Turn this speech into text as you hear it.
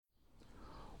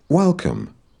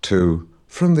Welcome to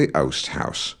From the Oast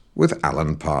House with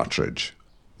Alan Partridge.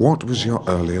 What was your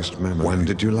earliest memory? When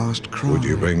did you last cry? Would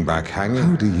you bring back hanging?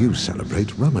 How do you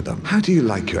celebrate Ramadan? How do you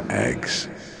like your eggs?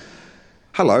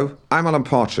 Hello, I'm Alan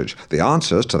Partridge. The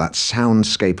answers to that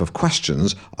soundscape of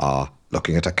questions are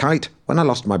looking at a kite when I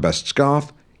lost my best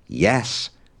scarf,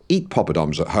 yes, eat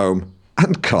poppadoms at home,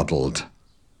 and cuddled.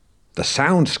 The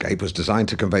soundscape was designed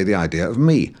to convey the idea of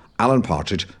me, Alan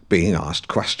Partridge, being asked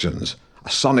questions. A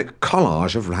sonic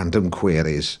collage of random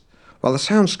queries. While the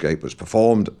soundscape was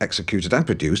performed, executed and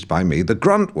produced by me, the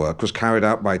grunt work was carried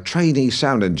out by trainee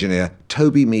sound engineer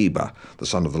Toby Meaber, the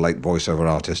son of the late voiceover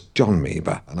artist John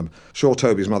Meaber. And I'm sure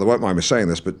Toby's mother won't mind me saying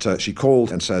this, but she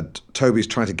called and said, Toby's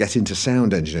trying to get into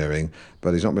sound engineering,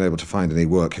 but he's not been able to find any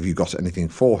work. Have you got anything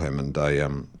for him? And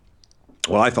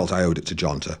I felt I owed it to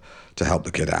John to help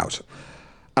the kid out.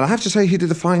 And I have to say he did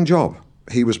a fine job.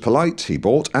 He was polite, he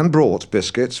bought and brought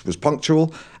biscuits, was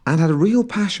punctual, and had a real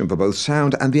passion for both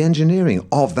sound and the engineering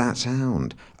of that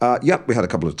sound. We had a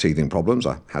couple of teething problems.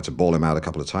 I had to bawl him out a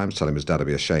couple of times, tell him his dad would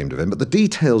be ashamed of him. But the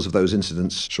details of those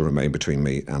incidents shall remain between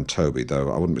me and Toby,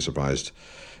 though I wouldn't be surprised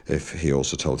if he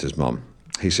also told his mum.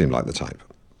 He seemed like the type.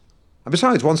 And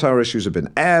besides, once our issues had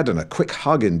been aired and a quick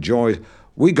hug enjoyed,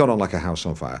 we got on like a house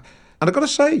on fire. And I've got to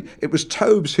say, it was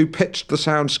Tobes who pitched the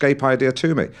soundscape idea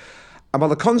to me. And while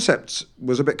the concept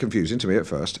was a bit confusing to me at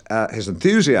first, his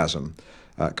enthusiasm,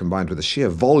 combined with the sheer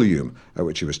volume at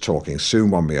which he was talking,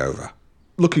 soon won me over.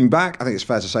 Looking back, I think it's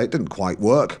fair to say it didn't quite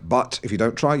work, but if you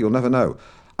don't try, you'll never know.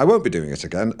 I won't be doing it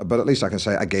again, but at least I can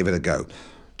say I gave it a go.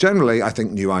 Generally, I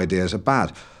think new ideas are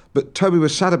bad, but Toby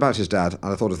was sad about his dad,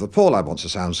 and I thought if the poor lad wants a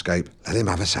soundscape, let him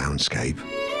have a soundscape.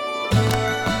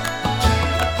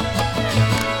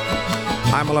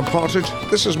 I'm Alan Partridge.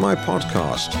 This is my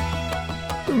podcast.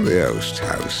 From the Oast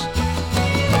House.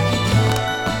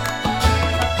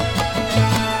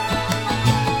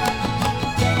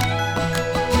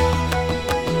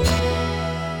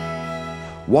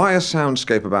 Why a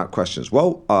soundscape about questions?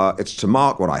 Well, it's to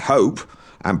mark what I hope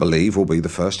and believe will be the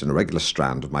first in a regular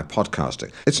strand of my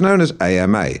podcasting. It's known as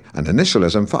AMA, an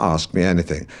initialism for Ask Me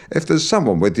Anything. If there's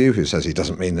someone with you who says he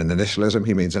doesn't mean an initialism,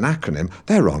 he means an acronym,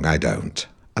 they're wrong, I don't.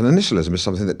 An initialism is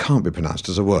something that can't be pronounced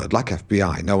as a word, like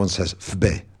FBI. No one says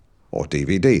FB. Or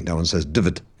DVD. No one says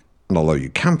divid. And although you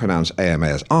can pronounce AMA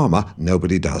as armour,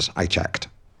 nobody does. I checked.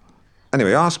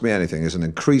 Anyway, Ask Me Anything is an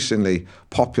increasingly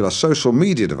popular social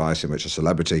media device in which a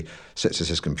celebrity sits at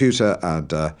his computer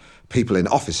and people in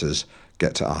offices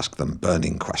get to ask them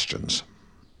burning questions.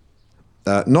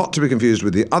 Not to be confused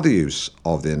with the other use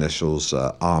of the initials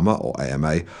ARMA or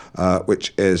AMA,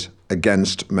 which is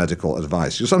against medical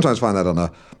advice. You'll sometimes find that on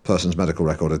a person's medical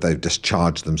record if they've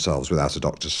discharged themselves without a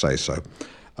doctor's say-so.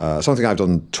 Something I've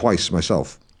done twice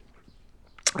myself.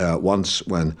 Once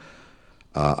when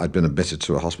I'd been admitted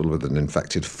to a hospital with an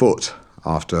infected foot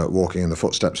after walking in the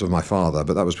footsteps of my father,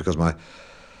 but that was because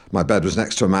my bed was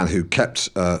next to a man who kept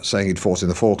saying he'd fought in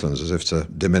the Falklands as if to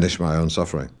diminish my own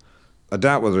suffering. I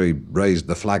doubt whether he raised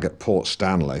the flag at Port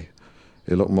Stanley.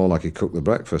 He looked more like he cooked the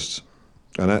breakfasts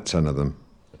and ate 10 of them.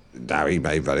 Now, he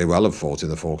may very well have fought in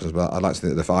the Falklands, but I'd like to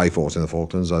think that if I fought in the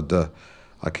Falklands,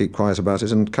 I'd keep quiet about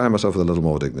it and carry myself with a little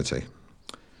more dignity.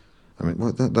 I mean,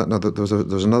 there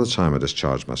was another time I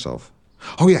discharged myself.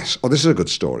 Oh, yes. Oh, this is a good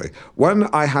story. When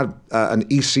I had an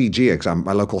ECG exam at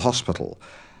my local hospital,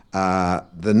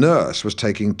 the nurse was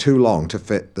taking too long to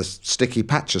fit the sticky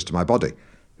patches to my body.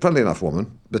 Friendly enough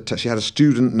woman, but she had a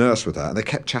student nurse with her, and they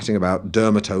kept chatting about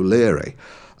Dermot O'Leary,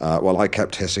 while I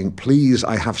kept hissing, please,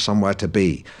 I have somewhere to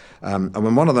be. And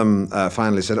when one of them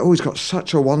finally said, oh, he's got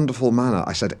such a wonderful manner,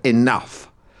 I said,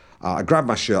 enough. I grabbed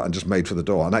my shirt and just made for the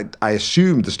door, and I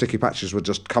assumed the sticky patches would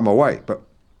just come away, but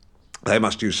they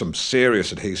must use some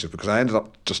serious adhesive because I ended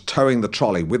up just towing the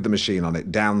trolley with the machine on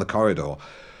it down the corridor,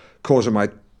 causing my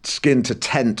skin to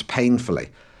tent painfully.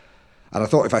 And I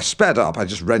thought if I sped up, I'd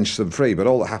just wrench them free, but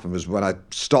all that happened was when I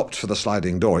stopped for the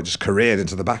sliding door, it just careered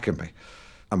into the back of me.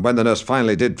 And when the nurse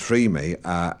finally did free me,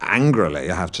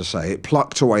 angrily, I have to say, it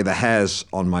plucked away the hairs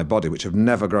on my body, which have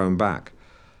never grown back.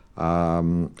 I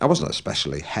wasn't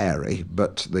especially hairy,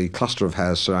 but the cluster of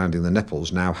hairs surrounding the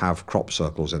nipples now have crop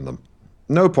circles in them.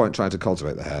 No point trying to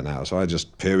cultivate the hair now, so I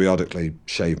just periodically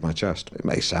shave my chest. It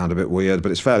may sound a bit weird,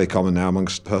 but it's fairly common now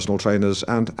amongst personal trainers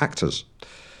and actors.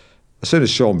 As soon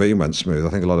as Sean Bean went smooth, I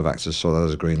think a lot of actors saw that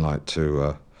as a green light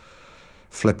to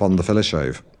flip on the filler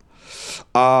shave.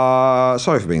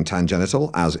 Sorry for being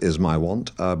tangential, as is my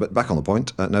wont, but back on the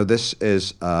point. No, this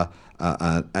is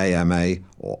an AMA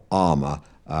or ARMA,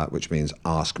 which means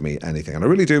ask me anything. And I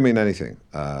really do mean anything.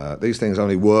 These things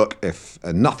only work if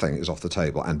nothing is off the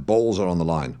table and balls are on the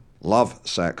line. Love,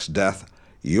 sex, death,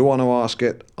 You want to ask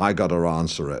it, I got to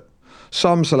answer it.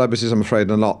 Some celebrities, I'm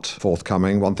afraid, are not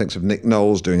forthcoming. One thinks of Nick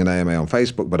Knowles doing an AMA on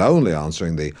Facebook, but only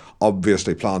answering the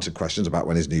obviously planted questions about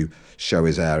when his new show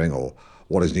is airing or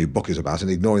what his new book is about, and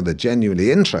ignoring the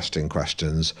genuinely interesting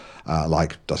questions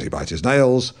like, does he bite his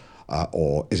nails?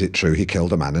 Or is it true he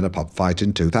killed a man in a pub fight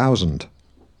in 2000?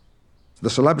 The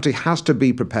celebrity has to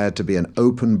be prepared to be an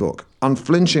open book,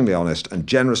 unflinchingly honest and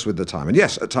generous with the time. And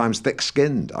yes, at times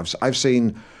thick-skinned. I've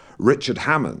seen Richard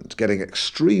Hammond getting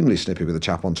extremely snippy with a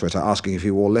chap on Twitter asking if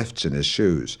he wore lifts in his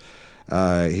shoes.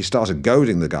 He started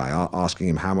goading the guy, asking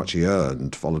him how much he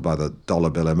earned, followed by the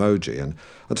dollar bill emoji. And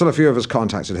until a few of us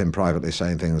contacted him privately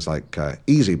saying things like,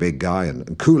 easy big guy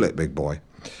and cool it big boy.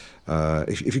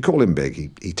 If you call him big,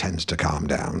 he tends to calm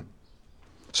down.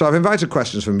 So I've invited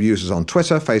questions from users on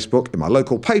Twitter, Facebook, in my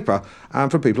local paper, and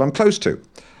from people I'm close to.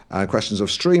 And questions have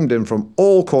streamed in from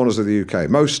all corners of the UK,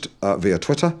 most via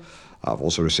Twitter. I've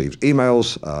also received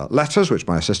emails, letters, which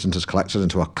my assistant has collected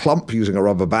into a clump using a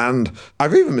rubber band.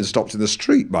 I've even been stopped in the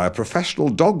street by a professional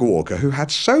dog walker who had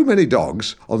so many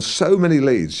dogs on so many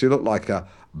leads. She looked like a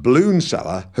balloon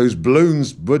seller whose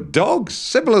balloons were dogs.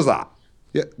 Simple as that.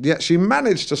 Yet she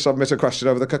managed to submit a question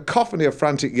over the cacophony of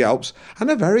frantic yelps, and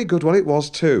a very good one it was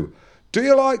too. Do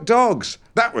you like dogs?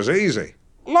 That was easy.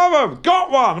 Love 'em, got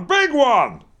one, big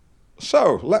one.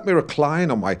 So let me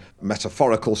recline on my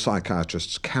metaphorical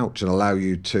psychiatrist's couch and allow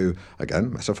you to,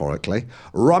 again, metaphorically,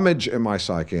 rummage in my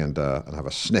psyche and have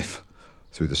a sniff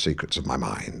through the secrets of my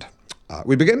mind.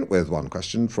 We begin with one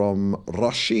question from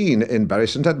Roisin in Bury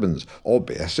St Edmunds, or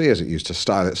BSC as it used to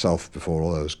style itself before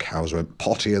all those cows went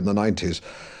potty in the 90s.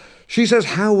 She says,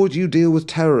 how would you deal with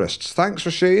terrorists? Thanks,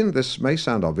 Roisin. This may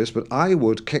sound obvious, but I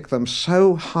would kick them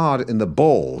so hard in the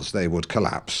balls they would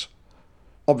collapse.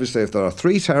 Obviously, if there are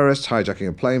 3 terrorists hijacking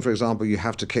a plane, for example, you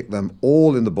have to kick them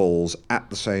all in the balls at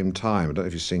the same time. I don't know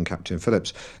if you've seen Captain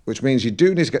Phillips, which means you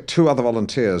do need to get 2 other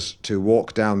volunteers to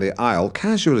walk down the aisle,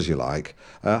 casual as you like.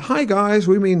 Hi guys,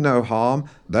 we mean no harm.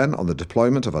 Then, on the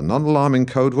deployment of a non-alarming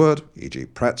code word, e.g.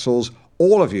 pretzels,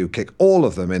 all of you kick all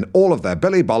of them in all of their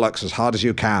billy bollocks as hard as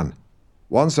you can.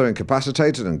 Once they're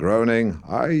incapacitated and groaning,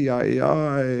 ay, ay,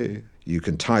 ay, you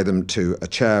can tie them to a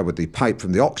chair with the pipe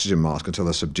from the oxygen mask until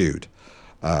they're subdued.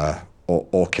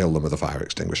 Or kill them with a fire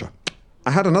extinguisher. I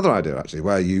had another idea, actually,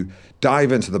 where you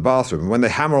dive into the bathroom, and when they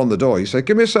hammer on the door, you say,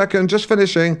 give me a second, just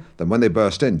finishing. Then when they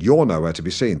burst in, you're nowhere to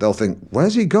be seen. They'll think,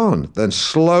 where's he gone? Then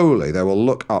slowly they will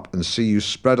look up and see you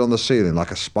spread on the ceiling like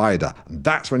a spider. And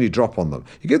that's when you drop on them.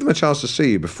 You give them a chance to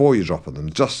see you before you drop on them,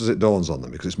 just as it dawns on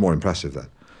them, because it's more impressive then.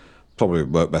 Probably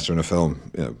work better in a film,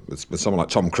 with someone like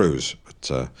Tom Cruise,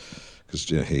 because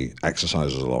he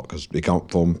exercises a lot, because he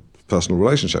can't form personal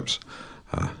relationships.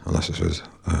 Unless it's with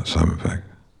Simon Pegg.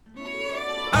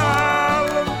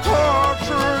 Alan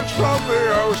Partridge from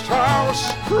the Oast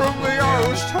House,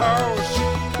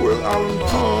 with Alan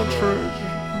Partridge.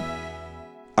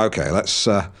 Okay, let's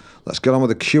get on with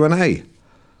the Q&A.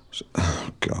 Oh,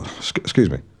 God, excuse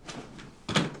me.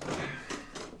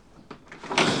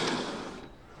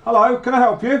 Hello, can I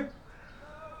help you?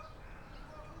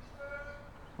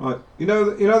 Right, you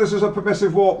know this is a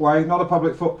permissive walkway, not a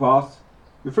public footpath.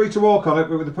 You're free to walk on it,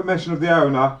 but with the permission of the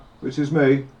owner, which is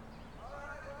me.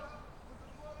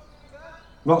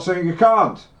 I'm not saying you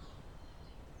can't.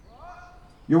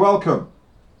 You're welcome.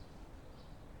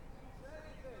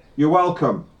 You're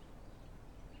welcome.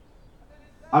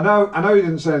 I know you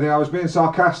didn't say anything, I was being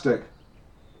sarcastic.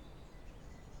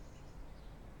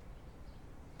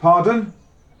 Pardon?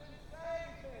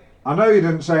 I know you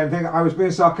didn't say anything, I was being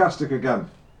sarcastic again.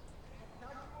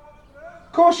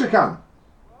 Of course you can.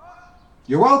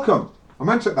 You're welcome. I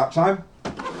meant it that time.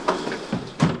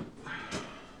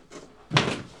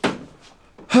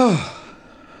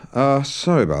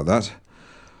 Sorry about that.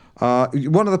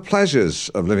 One of the pleasures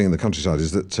of living in the countryside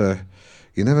is that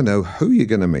you never know who you're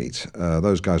going to meet.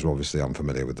 Those guys were obviously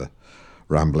unfamiliar with the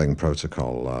rambling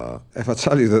protocol. If I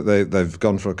tell you that they've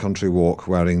gone for a country walk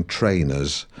wearing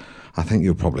trainers, I think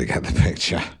you'll probably get the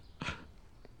picture.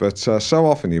 But so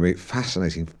often you meet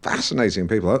fascinating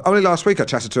people. Only last week I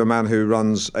chatted to a man who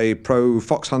runs a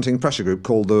pro-fox hunting pressure group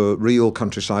called the Real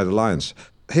Countryside Alliance.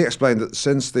 He explained that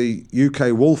since the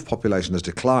UK wolf population has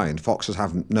declined, foxes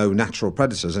have no natural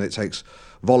predators, and it takes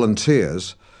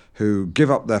volunteers who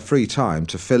give up their free time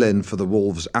to fill in for the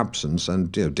wolves' absence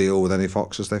and deal with any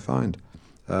foxes they find.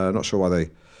 Not sure why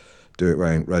they do it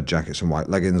wearing red jackets and white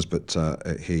leggings, but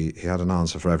he had an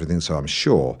answer for everything, so I'm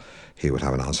sure he would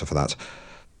have an answer for that.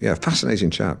 Yeah,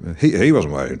 fascinating chap. He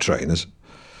wasn't wearing trainers.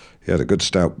 He had a good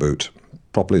stout boot,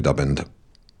 properly dubbined.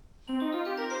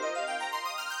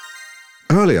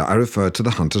 Earlier I referred to the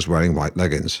hunters wearing white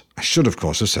leggings. I should, of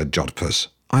course, have said jodhpurs.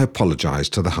 I apologise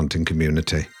to the hunting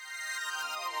community.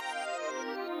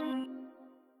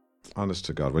 Honest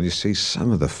to God, when you see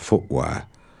some of the footwear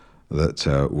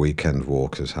that weekend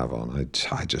walkers have on,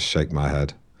 I just shake my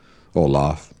head or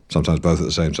laugh, sometimes both at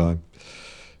the same time.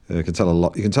 You can tell a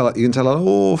lot. You can tell an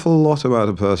awful lot about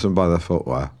a person by their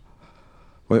footwear.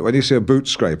 When you see a boot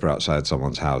scraper outside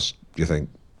someone's house, you think,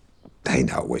 they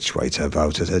know which way to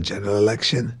vote at a general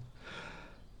election.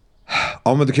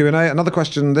 On with the Q&A. Another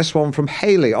question, this one from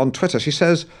Hayley on Twitter. She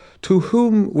says, to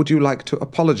whom would you like to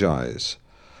apologise?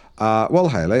 Well,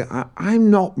 Hayley, I'm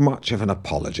not much of an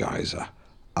apologiser.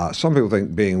 Some people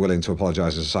think being willing to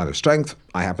apologise is a sign of strength.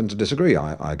 I happen to disagree.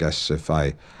 I guess if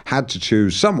I had to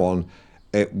choose someone,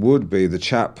 it would be the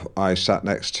chap I sat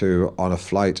next to on a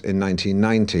flight in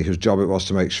 1990, whose job it was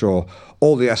to make sure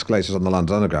all the escalators on the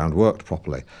London Underground worked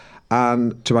properly.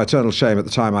 And to my eternal shame at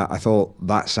the time, I thought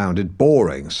that sounded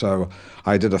boring. So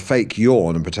I did a fake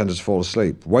yawn and pretended to fall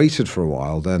asleep, waited for a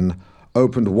while, then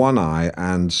opened one eye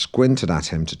and squinted at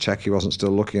him to check he wasn't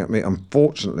still looking at me.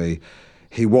 Unfortunately,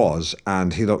 he was,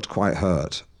 and he looked quite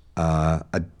hurt. I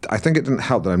think it didn't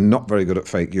help that I'm not very good at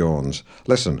fake yawns.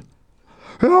 Listen.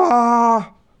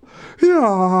 Yeah.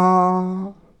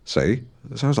 See?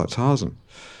 It sounds like Tarzan.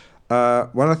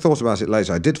 When I thought about it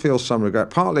later, I did feel some regret,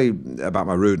 partly about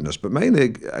my rudeness, but mainly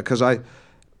because I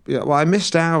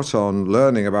missed out on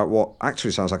learning about what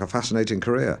actually sounds like a fascinating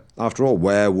career. After all,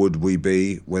 where would we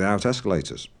be without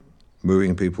escalators?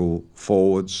 Moving people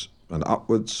forwards and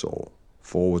upwards, or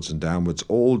forwards and downwards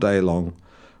all day long,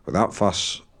 without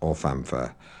fuss or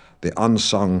fanfare. The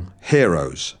unsung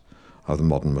heroes of the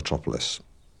modern metropolis.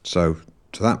 So,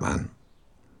 to that man,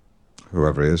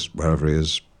 whoever he is, wherever he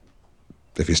is,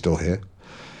 if he's still here,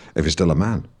 if he's still a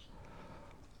man,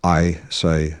 I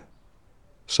say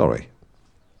sorry.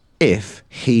 If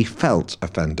he felt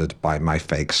offended by my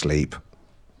fake sleep.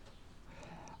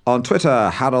 On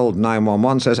Twitter,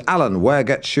 Harold911 says, Alan, where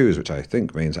get shoes? Which I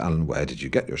think means, Alan, where did you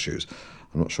get your shoes?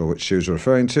 I'm not sure which shoes you're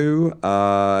referring to.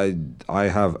 I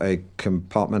have a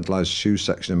compartmentalised shoe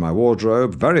section in my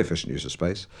wardrobe. Very efficient use of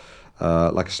space,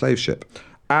 like a slave ship.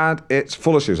 And it's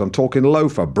full of shoes. I'm talking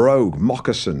loafer, brogue,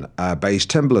 moccasin, beige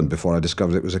Timberland before I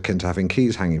discovered it was akin to having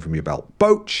keys hanging from your belt.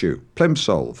 Boat shoe,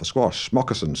 plimsoll for squash,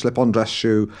 moccasin, slip-on dress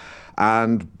shoe,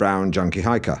 and brown junkie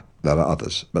hiker. There are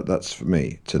others, but that's for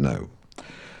me to know.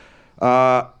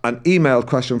 An emailed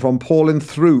question from Paul in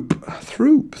Throop.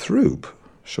 Throop?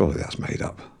 Surely that's made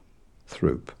up.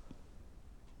 Throop.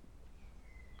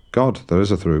 God, there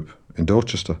is a Throop in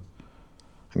Dorchester.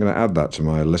 I'm going to add that to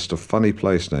my list of funny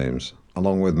place names,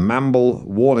 along with Mamble,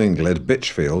 Warninglid,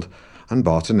 Bitchfield, and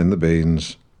Barton in the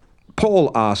Beans.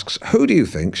 Paul asks, who do you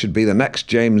think should be the next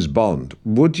James Bond?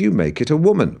 Would you make it a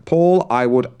woman? Paul, I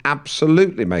would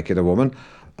absolutely make it a woman.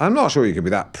 I'm not sure you can be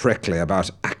that prickly about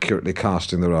accurately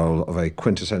casting the role of a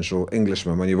quintessential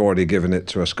Englishman when you've already given it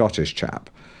to a Scottish chap.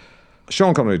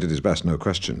 Sean Connery did his best, no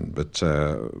question, but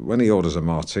when he orders a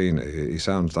martini, he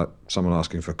sounds like someone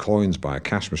asking for coins by a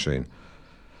cash machine.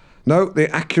 No, the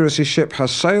accuracy ship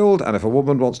has sailed, and if a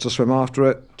woman wants to swim after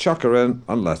it, chuck her in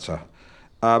and let her.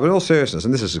 But in all seriousness,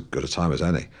 and this is as good a time as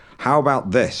any, how about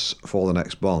this for the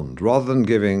next Bond? Rather than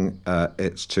giving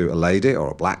it to a lady or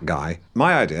a black guy,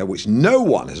 my idea, which no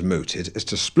one has mooted, is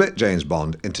to split James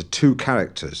Bond into two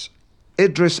characters.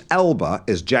 Idris Elba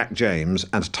is Jack James,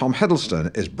 and Tom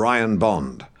Hiddleston is Brian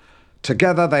Bond.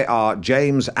 Together they are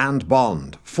James and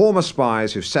Bond, former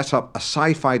spies who set up a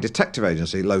sci-fi detective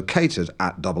agency located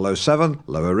at 007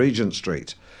 Lower Regent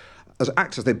Street. As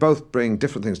actors, they both bring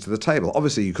different things to the table.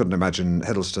 Obviously, you couldn't imagine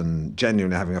Hiddleston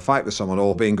genuinely having a fight with someone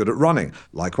or being good at running.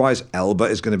 Likewise, Elba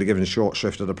is going to be given short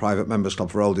shrift at a private members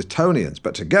club for old Etonians,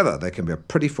 but together they can be a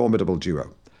pretty formidable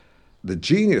duo. The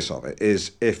genius of it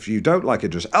is if you don't like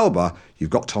Idris Elba, you've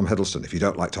got Tom Hiddleston. If you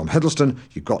don't like Tom Hiddleston,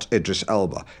 you've got Idris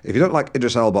Elba. If you don't like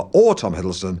Idris Elba or Tom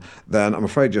Hiddleston, then I'm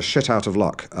afraid you're shit out of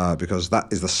luck because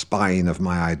that is the spine of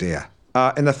my idea.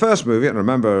 In the first movie, and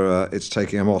remember it's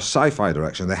taking a more sci-fi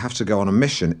direction, they have to go on a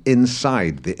mission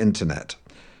inside the internet.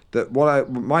 That what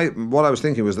I was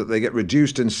thinking was that they get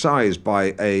reduced in size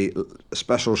by a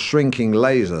special shrinking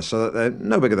laser so that they're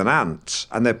no bigger than ants,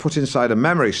 and they're put inside a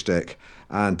memory stick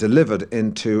and delivered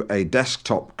into a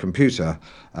desktop computer.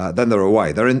 Then they're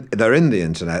away. They're in the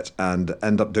internet and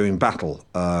end up doing battle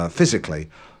physically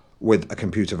with a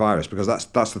computer virus, because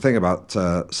that's the thing about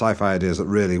sci-fi ideas that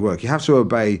really work. You have to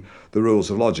obey the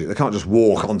rules of logic. They can't just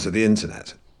walk onto the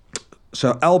internet.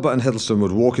 So Elba and Hiddleston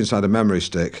would walk inside a memory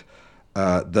stick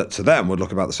that to them would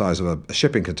look about the size of a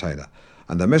shipping container.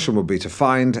 And their mission would be to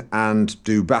find and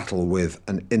do battle with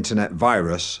an internet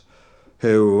virus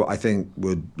who I think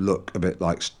would look a bit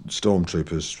like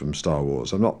stormtroopers from Star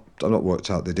Wars. I've not worked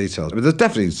out the details, but there's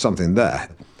definitely something there.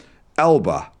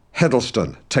 Elba,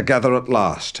 Hiddleston, together at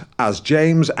last, as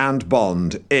James and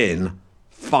Bond in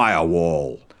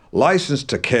Firewall. License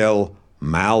to Kill,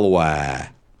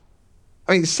 malware.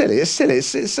 I mean, it's silly.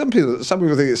 It's some people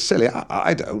think it's silly.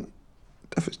 I don't.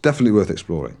 It's definitely worth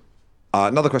exploring.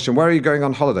 Another question. Where are you going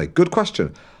on holiday? Good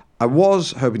question. I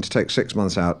was hoping to take 6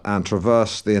 months out and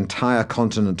traverse the entire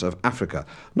continent of Africa.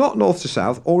 Not north to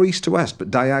south or east to west, but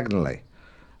diagonally.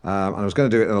 And I was going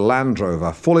to do it in a Land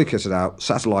Rover, fully kitted out,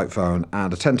 satellite phone,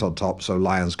 and a tent on top so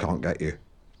lions can't get you.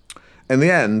 In the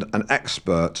end, an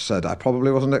expert said I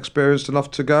probably wasn't experienced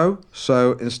enough to go,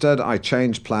 so instead I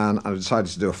changed plan and decided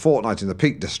to do a fortnight in the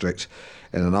Peak District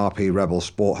in an RP Rebel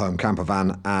sport home camper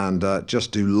van and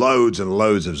just do loads and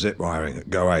loads of zip wiring at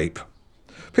Go Ape.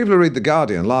 People who read The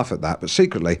Guardian laugh at that, but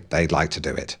secretly they'd like to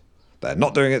do it. They're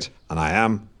not doing it, and I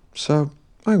am, so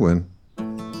I win.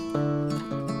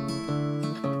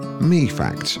 Me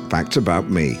facts. Facts about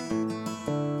me.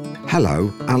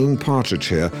 Hello, Alan Partridge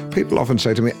here. People often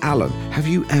say to me, Alan, have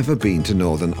you ever been to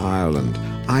Northern Ireland?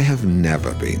 I have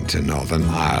never been to Northern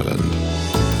Ireland.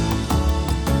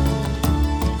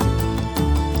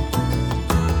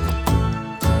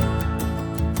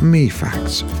 Me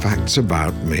facts. Facts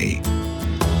about me.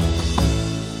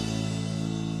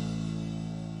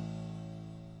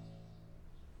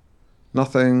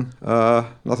 Nothing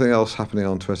else happening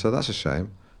on Twitter. That's a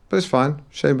shame. But it's fine.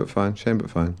 Shame but fine. Shame but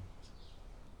fine.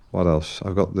 What else?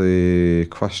 I've got the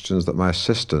questions that my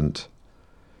assistant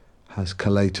has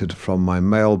collated from my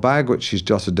mailbag, which she's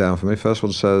jotted down for me. First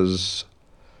one says,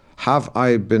 have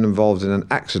I been involved in an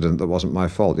accident that wasn't my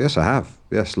fault? Yes, I have.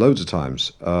 Yes, loads of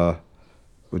times.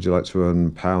 Would you like to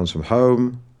earn pounds from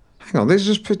home? Hang on,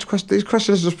 these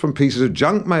questions are just from pieces of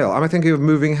junk mail. Am I thinking of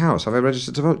moving house? Have I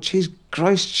registered to vote? Jeez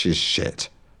Christ, she's shit.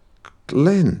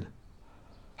 Lynn.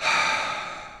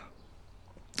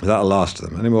 Is that a last of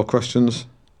them? Any more questions?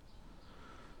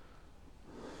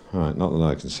 All right, not that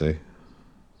I can see.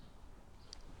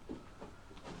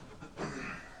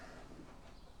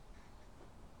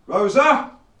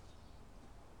 Rosa?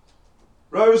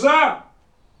 Rosa?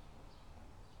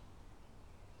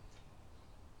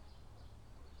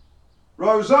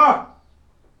 Rosa?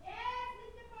 Yes,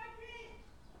 Mr. Partridge.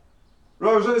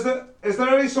 Rosa, is there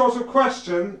any sort of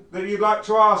question that you'd like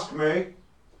to ask me?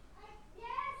 Yes,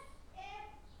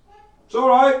 It's all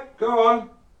right. Go on.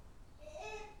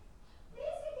 please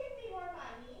give me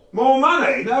more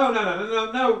money. More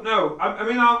money? No. I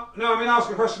mean, ask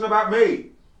a question about me.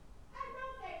 No,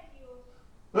 thank you.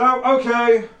 No,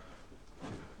 okay.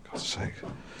 God's sake.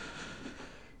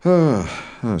 Oh,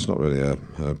 it's not really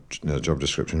a job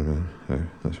description.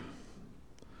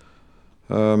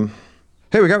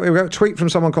 Here we go. Tweet from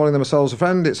someone calling themselves a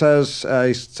friend. It says,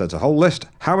 he sent a whole list.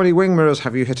 How many wing mirrors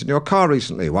have you hit in your car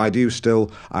recently? Why do you still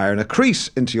iron a crease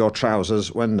into your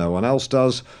trousers when no one else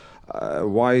does?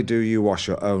 Why do you wash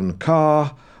your own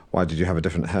car? Why did you have a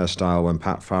different hairstyle when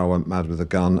Pat Farrell went mad with a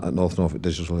gun at North Norfolk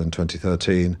Digital in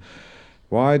 2013?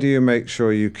 Why do you make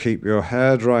sure you keep your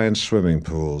hair dry in swimming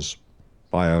pools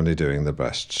by only doing the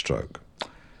breaststroke?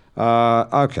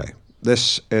 Okay.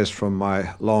 This is from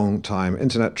my long-time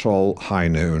internet troll, High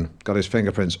Noon. Got his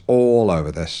fingerprints all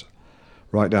over this,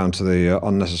 right down to the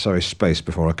unnecessary space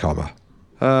before a comma.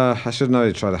 I should know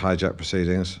you try to hijack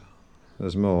proceedings.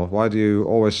 There's more. Why do you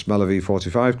always smell of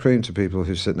E45 cream to people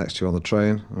who sit next to you on the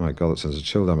train? Oh my God, that sends a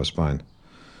chill down my spine.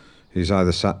 He's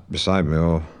either sat beside me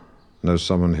or knows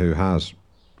someone who has,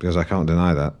 because I can't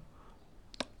deny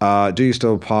that. Do you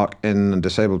still park in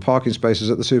disabled parking spaces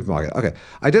at the supermarket? Okay,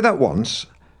 I did that once.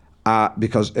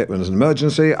 Because it was an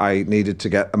emergency, I needed to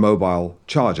get a mobile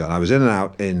charger, and I was in and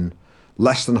out in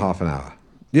less than half an hour.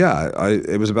 Yeah,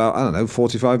 it was about,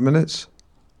 45 minutes.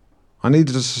 I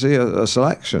needed to see a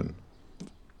selection.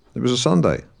 It was a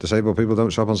Sunday. Disabled people don't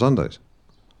shop on Sundays.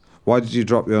 Why did you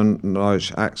drop your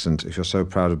Norwich accent if you're so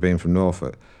proud of being from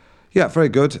Norfolk? Yeah, very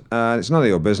good. It's none of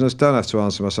your business. Don't have to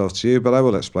answer myself to you, but I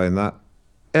will explain that.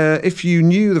 If you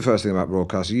knew the first thing about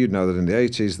broadcasting, you'd know that in the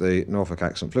 80s, the Norfolk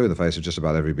accent flew in the face of just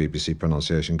about every BBC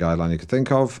pronunciation guideline you could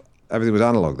think of. Everything was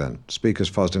analogue then.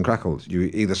 Speakers fuzzed and crackled. You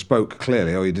either spoke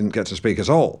clearly or you didn't get to speak at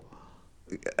all.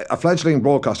 A fledgling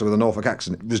broadcaster with a Norfolk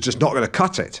accent was just not going to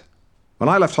cut it. When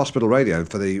I left Hospital Radio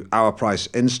for the Our Price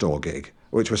in-store gig,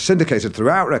 which was syndicated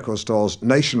throughout record stores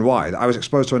nationwide, I was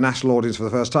exposed to a national audience for the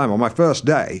first time. On my first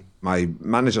day, my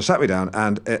manager sat me down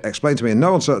and explained to me in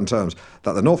no uncertain terms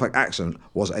that the Norfolk accent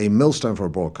was a millstone for a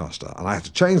broadcaster, and I had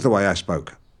to change the way I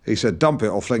spoke. He said, dump it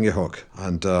or fling your hook,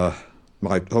 and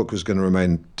my hook was going to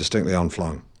remain distinctly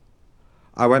unflung.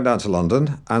 I went down to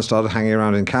London and started hanging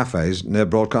around in cafes near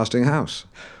Broadcasting House.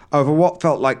 Over what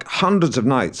felt like hundreds of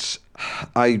nights,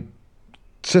 I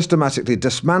systematically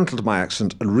dismantled my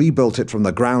accent and rebuilt it from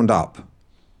the ground up.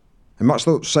 In much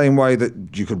the same way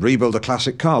that you could rebuild a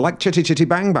classic car, like Chitty Chitty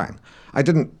Bang Bang. I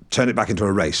didn't turn it back into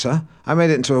a racer. I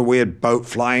made it into a weird boat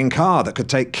flying car that could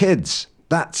take kids.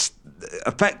 That's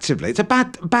effectively, it's a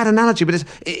bad analogy, but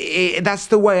that's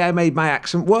the way I made my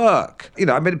accent work. You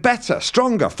know, I made it better,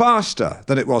 stronger, faster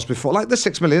than it was before. Like the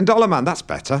 $6 Million Man, that's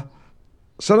better.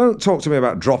 So don't talk to me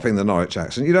about dropping the Norwich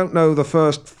accent. You don't know the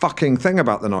first fucking thing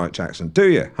about the Norwich accent, do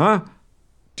you, huh?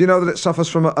 Do you know that it suffers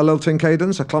from a lilting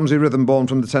cadence, a clumsy rhythm born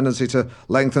from the tendency to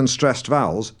lengthen stressed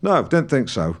vowels? No, didn't think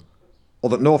so. Or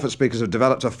that Norfolk speakers have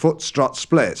developed a foot-strut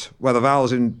split, where the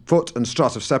vowels in foot and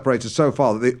strut have separated so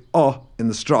far that the O in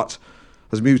the strut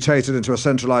has mutated into a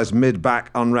centralised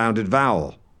mid-back unrounded vowel.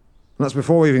 And that's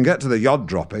before we even get to the yod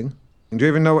dropping. And do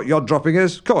you even know what yod dropping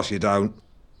is? Of course you don't.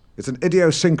 It's an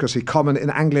idiosyncrasy common in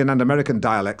Anglian and American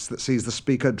dialects that sees the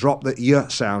speaker drop the y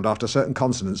sound after certain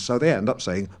consonants, so they end up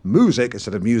saying music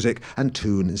instead of music and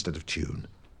tune instead of tune.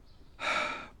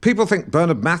 People think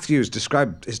Bernard Matthews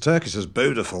described his Turkish as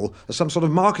beautiful as some sort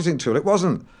of marketing tool. It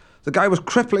wasn't. The guy was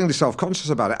cripplingly self-conscious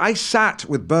about it. I sat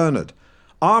with Bernard,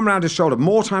 arm round his shoulder,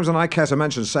 more times than I care to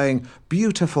mention, saying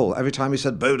beautiful every time he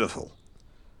said beautiful.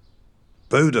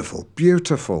 Beautiful,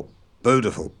 beautiful,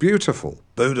 beautiful, beautiful,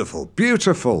 beautiful,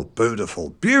 beautiful,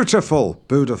 beautiful, beautiful,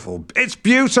 beautiful. It's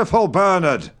beautiful,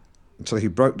 Bernard! Until he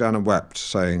broke down and wept,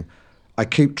 saying, I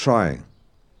keep trying,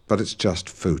 but it's just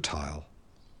futile.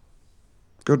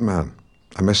 Good man.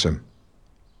 I miss him.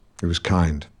 He was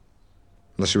kind.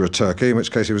 Unless you were a turkey, in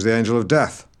which case he was the angel of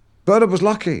death. Bernard was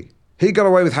lucky. He got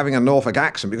away with having a Norfolk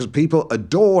accent because people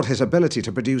adored his ability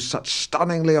to produce such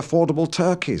stunningly affordable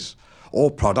turkeys,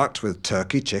 or product with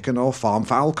turkey, chicken, or farm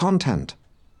fowl content.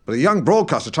 But a young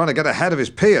broadcaster trying to get ahead of his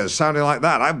peers sounding like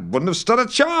that, I wouldn't have stood a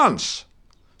chance.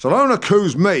 So don't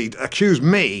accuse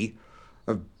me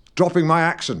of dropping my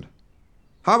accent.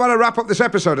 How about I wrap up this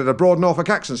episode in a broad Norfolk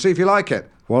accent, see if you like it?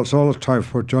 Well, it's all the time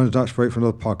for John's Dash Break for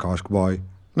another podcast. Goodbye.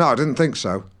 No, I didn't think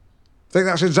so. Think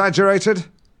that's exaggerated?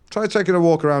 Try taking a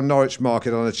walk around Norwich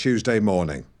Market on a Tuesday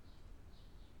morning.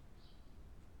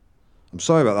 I'm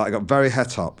sorry about that. I got very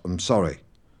het up. I'm sorry.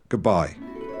 Goodbye.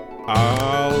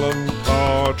 Alan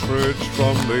Partridge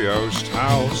from the Oast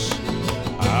House.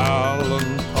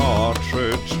 Alan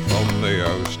Partridge from the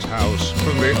Oast House.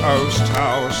 From the Oast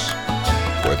House.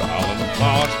 With Alan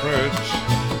Partridge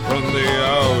from the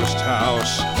Oast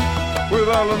House. With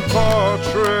Alan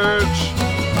Partridge.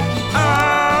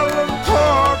 Alan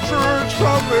Partridge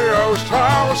from the Oast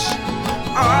House.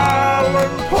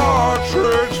 Alan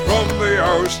Partridge from the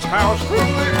Oast House. From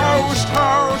the Oast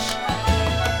House.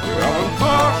 With Alan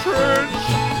Partridge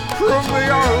from the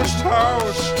Oast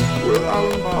House. With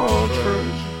Alan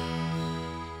Partridge.